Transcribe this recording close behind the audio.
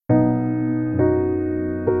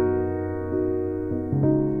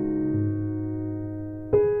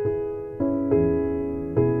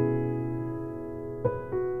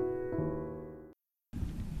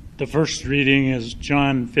first reading is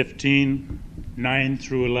John 15, 9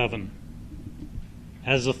 through 11.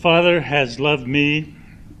 As the Father has loved me,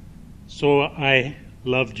 so I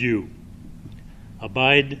loved you.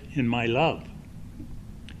 Abide in my love.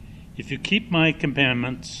 If you keep my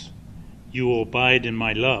commandments, you will abide in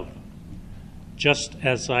my love, just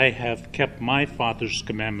as I have kept my Father's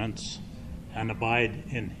commandments and abide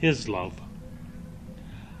in his love.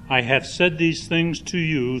 I have said these things to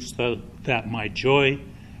you so that my joy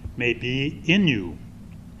may be in you,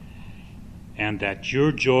 and that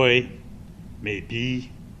your joy may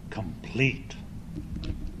be complete.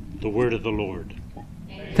 The word of the Lord.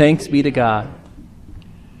 Thanks be to God.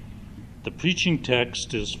 The preaching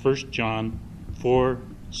text is 1 John 4,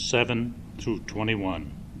 7 through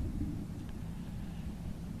 21.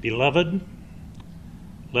 Beloved,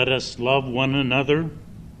 let us love one another,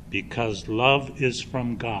 because love is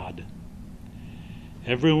from God.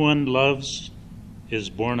 Everyone loves is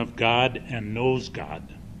born of God and knows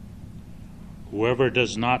God. Whoever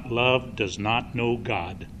does not love does not know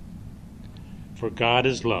God, for God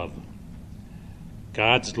is love.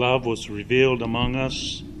 God's love was revealed among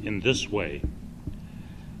us in this way.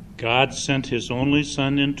 God sent his only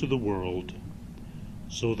Son into the world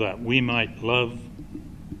so that we might live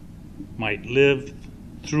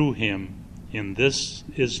through him. In this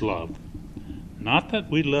is love. Not that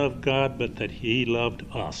we love God, but that he loved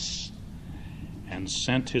us and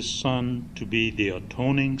sent his Son to be the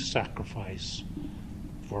atoning sacrifice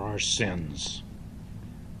for our sins.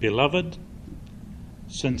 Beloved,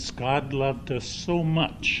 since God loved us so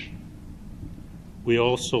much, we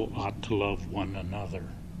also ought to love one another.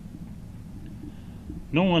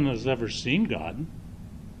 No one has ever seen God.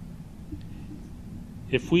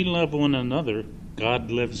 If we love one another,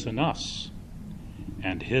 God lives in us,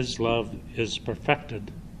 and his love is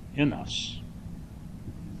perfected in us.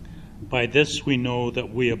 By this we know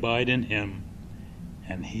that we abide in him,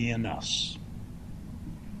 and he in us,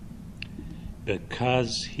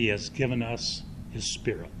 because he has given us his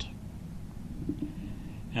Spirit.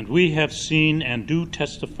 And we have seen and do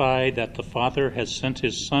testify that the Father has sent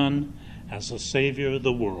his Son as a Savior of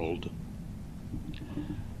the world.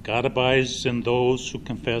 God abides in those who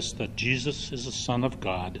confess that Jesus is the Son of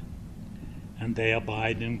God, and they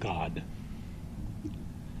abide in God.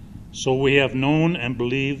 So we have known and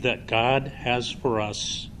believed that God has for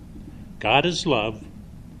us. God is love,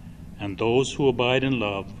 and those who abide in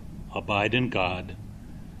love abide in God,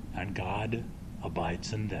 and God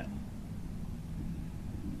abides in them.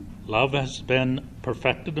 Love has been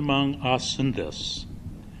perfected among us in this,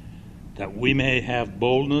 that we may have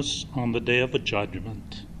boldness on the day of the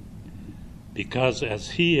judgment, because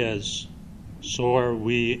as he is, so are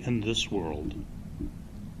we in this world.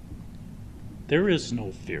 There is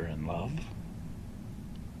no fear in love,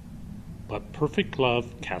 but perfect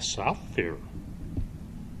love casts out fear,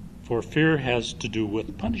 for fear has to do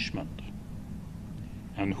with punishment,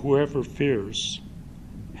 and whoever fears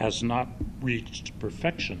has not reached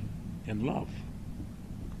perfection in love.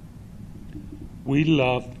 We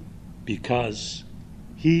love because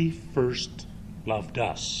he first loved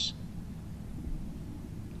us.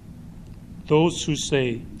 Those who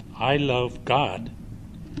say, I love God,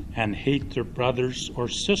 and hate their brothers or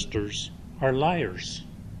sisters are liars.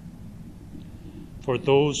 For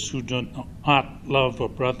those who do not love a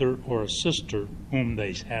brother or a sister whom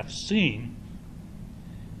they have seen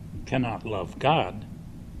cannot love God,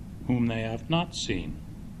 whom they have not seen.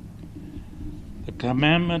 The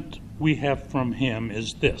commandment we have from him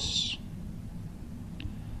is this: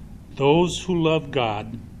 those who love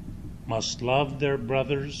God must love their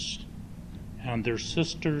brothers and their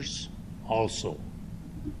sisters also.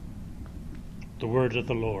 The word of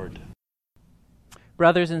the Lord.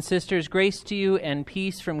 Brothers and sisters, grace to you and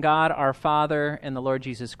peace from God our Father and the Lord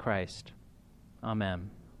Jesus Christ. Amen.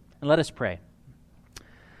 And let us pray.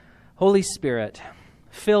 Holy Spirit,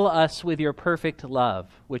 fill us with your perfect love,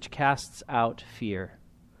 which casts out fear.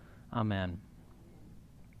 Amen.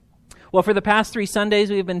 Well, for the past 3 Sundays,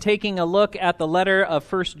 we've been taking a look at the letter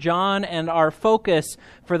of 1 John, and our focus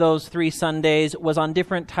for those 3 Sundays was on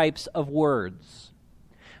different types of words.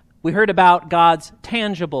 We heard about God's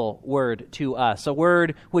tangible word to us, a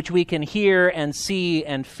word which we can hear and see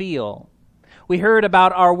and feel. We heard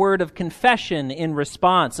about our word of confession in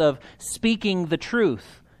response, of speaking the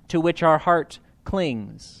truth to which our heart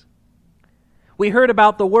clings. We heard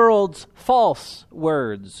about the world's false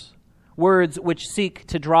words, words which seek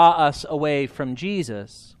to draw us away from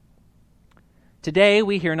Jesus. Today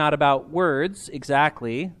we hear not about words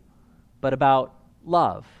exactly, but about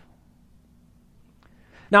love.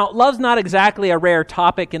 Now, love's not exactly a rare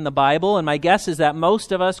topic in the Bible, and my guess is that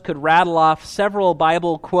most of us could rattle off several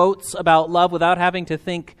Bible quotes about love without having to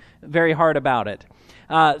think very hard about it.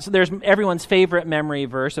 So there's everyone's favorite memory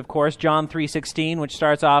verse, of course, John 3:16, which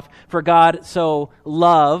starts off, "For God so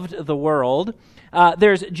loved the world."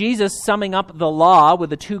 There's Jesus summing up the law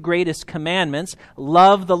with the two greatest commandments: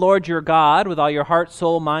 love the Lord your God with all your heart,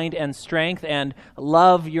 soul, mind, and strength, and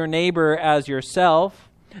love your neighbor as yourself.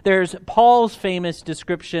 There's Paul's famous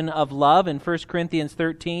description of love in 1 Corinthians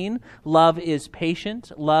 13. Love is patient,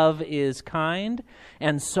 love is kind,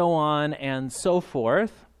 and so on and so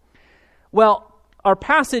forth. Well, our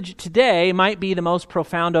passage today might be the most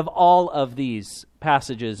profound of all of these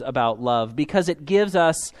passages about love because it gives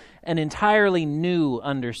us an entirely new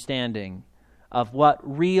understanding of what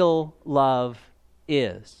real love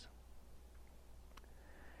is.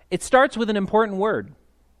 It starts with an important word,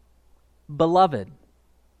 beloved.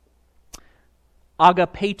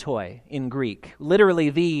 Agapetoi in Greek,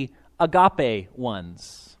 literally the agape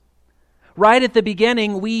ones. Right at the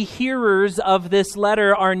beginning, we hearers of this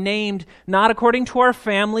letter are named not according to our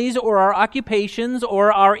families or our occupations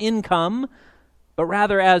or our income, but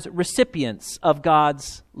rather as recipients of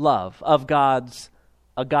God's love, of God's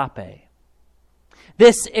agape.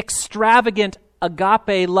 This extravagant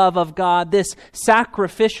agape love of God, this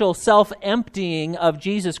sacrificial self-emptying of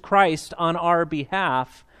Jesus Christ on our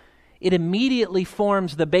behalf, it immediately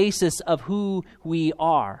forms the basis of who we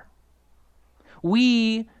are.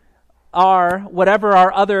 We are, whatever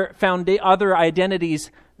our other identities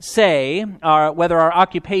say, whether our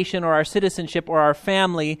occupation or our citizenship or our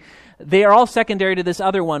family, they are all secondary to this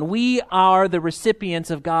other one. We are the recipients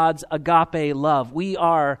of God's agape love. We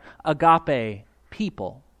are agape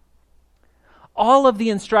people. All of the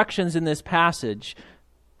instructions in this passage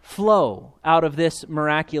flow out of this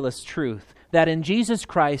miraculous truth that in Jesus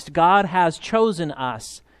Christ, God has chosen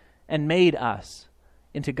us and made us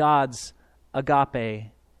into God's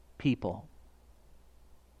agape people.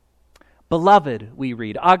 Beloved, we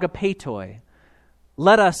read, agapetoi,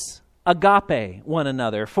 let us agape one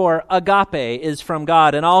another, for agape is from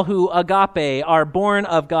God, and all who agape are born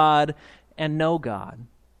of God and know God.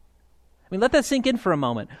 I mean, let that sink in for a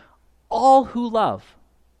moment. All who love,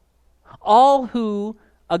 all who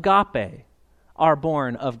agape are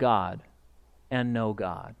born of God and know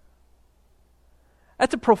God.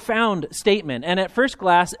 That's a profound statement, and at first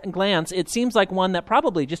glance, it seems like one that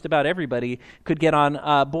probably just about everybody could get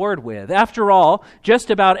on board with. After all, just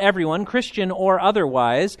about everyone, Christian or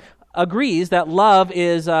otherwise, agrees that love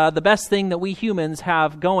is the best thing that we humans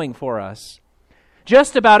have going for us.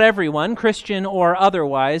 Just about everyone, Christian or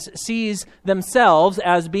otherwise, sees themselves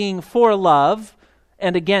as being for love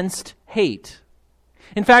and against hate.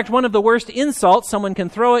 In fact, one of the worst insults someone can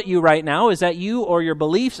throw at you right now is that you or your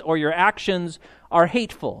beliefs or your actions are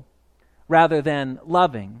hateful rather than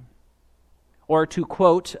loving. Or to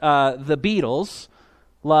quote the Beatles,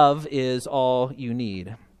 love is all you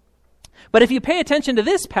need. But if you pay attention to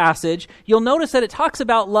this passage, you'll notice that it talks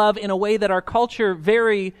about love in a way that our culture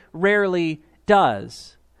very rarely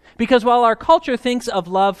does. Because while our culture thinks of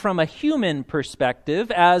love from a human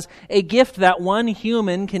perspective as a gift that one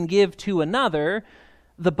human can give to another,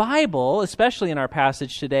 the Bible, especially in our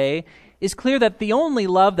passage today, is clear that the only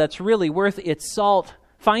love that's really worth its salt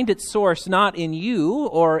find its source not in you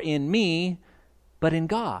or in me, but in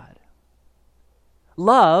God.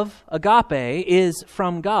 Love, agape, is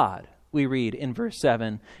from God, we read in verse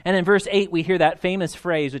 7. And in verse 8, we hear that famous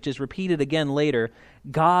phrase, which is repeated again later,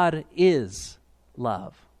 God is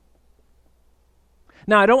love.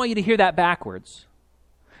 Now, I don't want you to hear that backwards.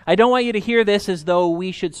 I don't want you to hear this as though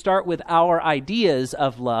we should start with our ideas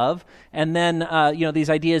of love and then, these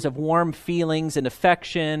ideas of warm feelings and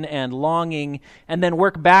affection and longing, and then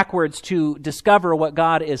work backwards to discover what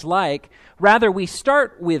God is like. Rather, we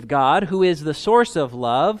start with God, who is the source of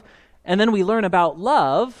love, and then we learn about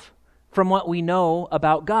love from what we know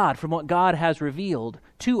about God, from what God has revealed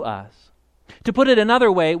to us. To put it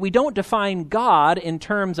another way, we don't define God in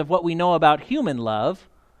terms of what we know about human love.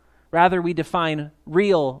 Rather, we define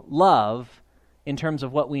real love in terms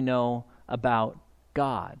of what we know about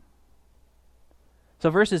God. So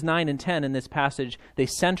verses 9 and 10 in this passage, they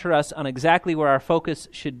center us on exactly where our focus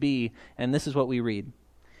should be, and this is what we read.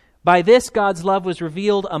 By this God's love was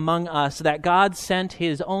revealed among us, that God sent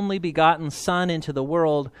his only begotten Son into the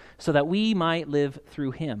world so that we might live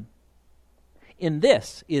through him. In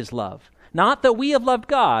this is love, not that we have loved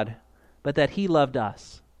God, but that he loved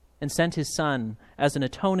us and sent his Son as an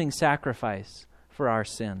atoning sacrifice for our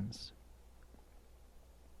sins.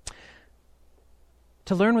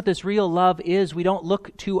 To learn what this real love is, we don't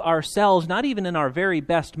look to ourselves, not even in our very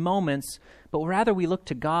best moments, but rather we look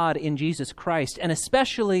to God in Jesus Christ, and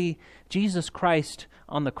especially Jesus Christ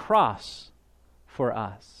on the cross for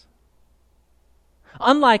us.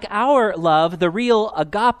 Unlike our love, the real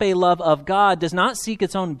agape love of God does not seek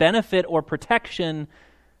its own benefit or protection,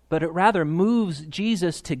 but it rather moves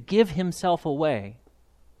Jesus to give himself away,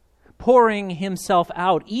 pouring himself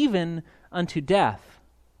out even unto death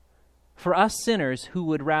for us sinners who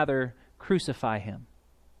would rather crucify him.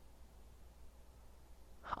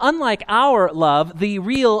 Unlike our love, the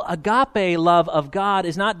real agape love of God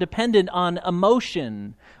is not dependent on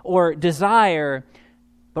emotion or desire,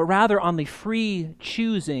 but rather on the free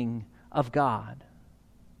choosing of God.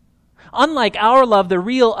 Unlike our love, the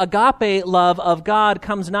real agape love of God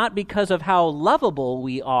comes not because of how lovable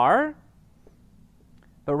we are,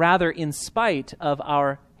 but rather in spite of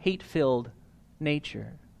our hate-filled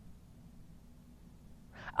nature.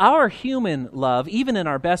 Our human love, even in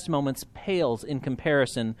our best moments, pales in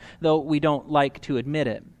comparison, though we don't like to admit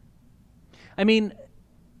it. I mean,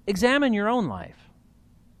 examine your own life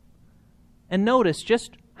and notice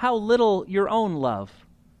just how little your own love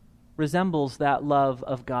resembles that love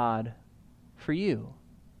of God for you.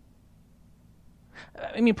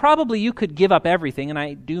 I mean, probably you could give up everything, and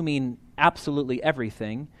I do mean absolutely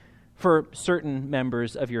everything, for certain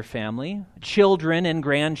members of your family. Children and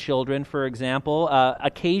grandchildren, for example,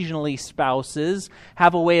 occasionally spouses,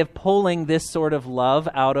 have a way of pulling this sort of love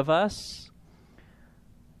out of us.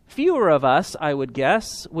 Fewer of us, I would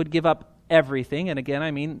guess, would give up everything, and again, I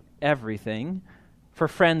mean everything, for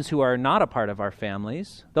friends who are not a part of our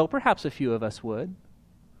families, though perhaps a few of us would.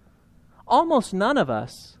 Almost none of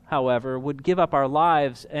us, however, would give up our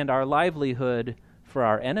lives and our livelihood for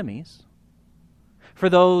our enemies, for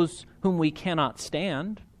those whom we cannot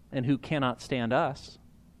stand and who cannot stand us,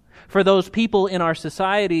 for those people in our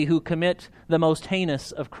society who commit the most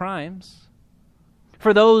heinous of crimes,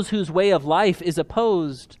 for those whose way of life is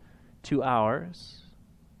opposed to ours.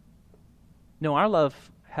 No, our love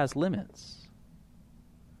has limits.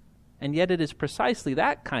 And yet it is precisely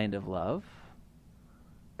that kind of love,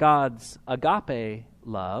 God's agape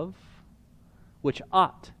love, which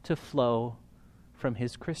ought to flow from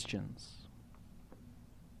his Christians.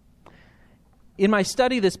 In my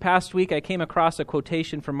study this past week, I came across a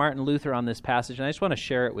quotation from Martin Luther on this passage, and I just want to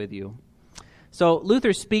share it with you. So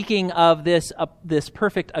Luther's speaking of this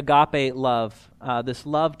perfect agape love, this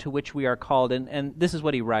love to which we are called, and this is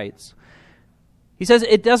what he writes. He says,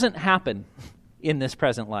 it doesn't happen in this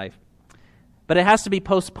present life, but it has to be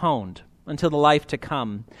postponed until the life to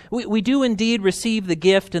come. We do indeed receive the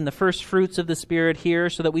gift and the first fruits of the Spirit here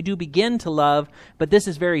so that we do begin to love, but this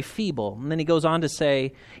is very feeble. And then he goes on to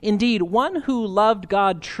say, indeed, one who loved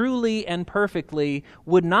God truly and perfectly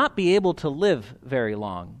would not be able to live very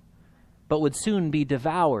long, but would soon be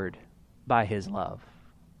devoured by his love.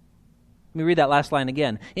 Let me read that last line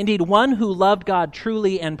again. Indeed, one who loved God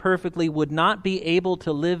truly and perfectly would not be able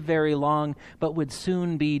to live very long, but would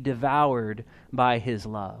soon be devoured by his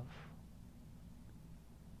love.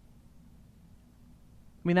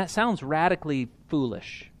 I mean, that sounds radically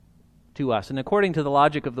foolish to us, and according to the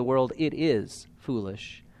logic of the world, it is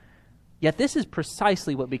foolish. Yet this is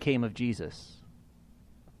precisely what became of Jesus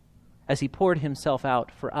as he poured himself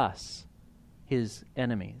out for us, his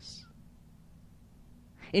enemies.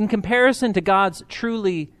 In comparison to God's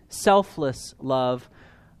truly selfless love,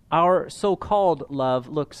 our so-called love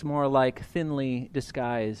looks more like thinly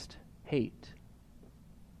disguised hate.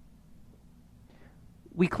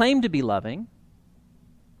 We claim to be loving,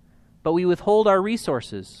 but we withhold our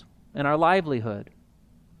resources and our livelihood.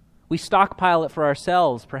 We stockpile it for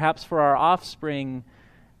ourselves, perhaps for our offspring,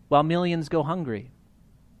 while millions go hungry.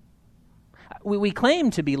 We claim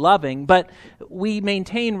to be loving, but we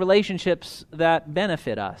maintain relationships that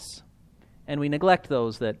benefit us, and we neglect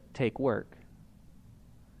those that take work.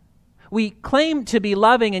 We claim to be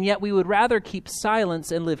loving, and yet we would rather keep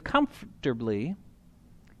silence and live comfortably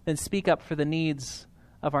than speak up for the needs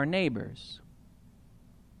of our neighbors.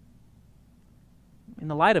 In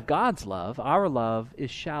the light of God's love, our love is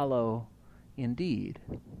shallow indeed.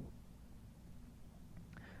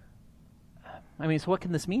 I mean, so what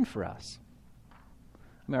can this mean for us?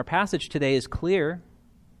 I mean, our passage today is clear.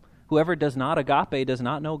 Whoever does not agape does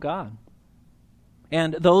not know God.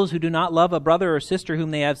 And those who do not love a brother or sister whom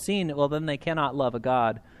they have seen, well, then they cannot love a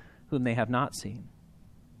God whom they have not seen.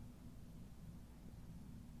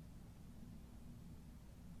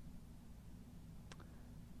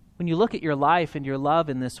 When you look at your life and your love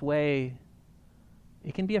in this way,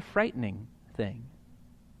 it can be a frightening thing.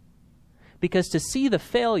 Because to see the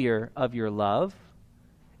failure of your love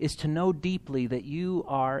is to know deeply that you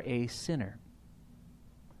are a sinner,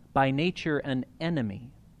 by nature an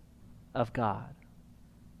enemy of God.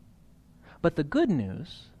 But the good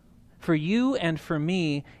news for you and for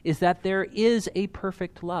me is that there is a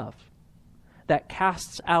perfect love that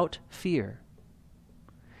casts out fear,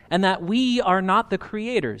 and that we are not the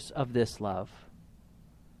creators of this love.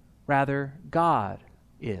 Rather, God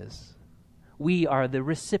is. We are the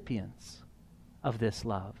recipients of this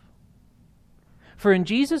love. For in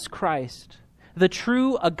Jesus Christ, the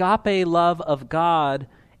true agape love of God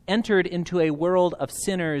entered into a world of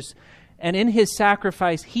sinners, and in his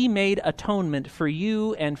sacrifice, he made atonement for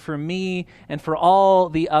you and for me and for all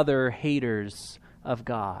the other haters of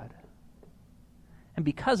God. And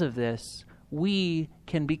because of this, we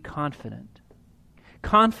can be confident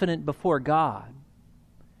before God.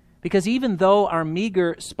 Because even though our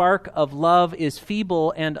meager spark of love is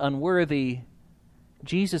feeble and unworthy,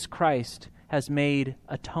 Jesus Christ has made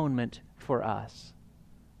atonement for us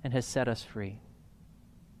and has set us free.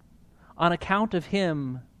 On account of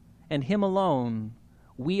him and him alone,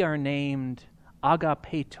 we are named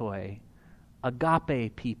agapetoi,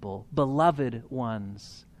 agape people, beloved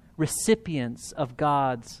ones, recipients of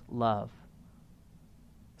God's love,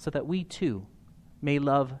 so that we too may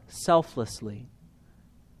love selflessly,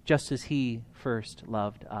 just as he first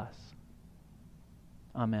loved us.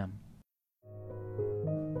 Amen.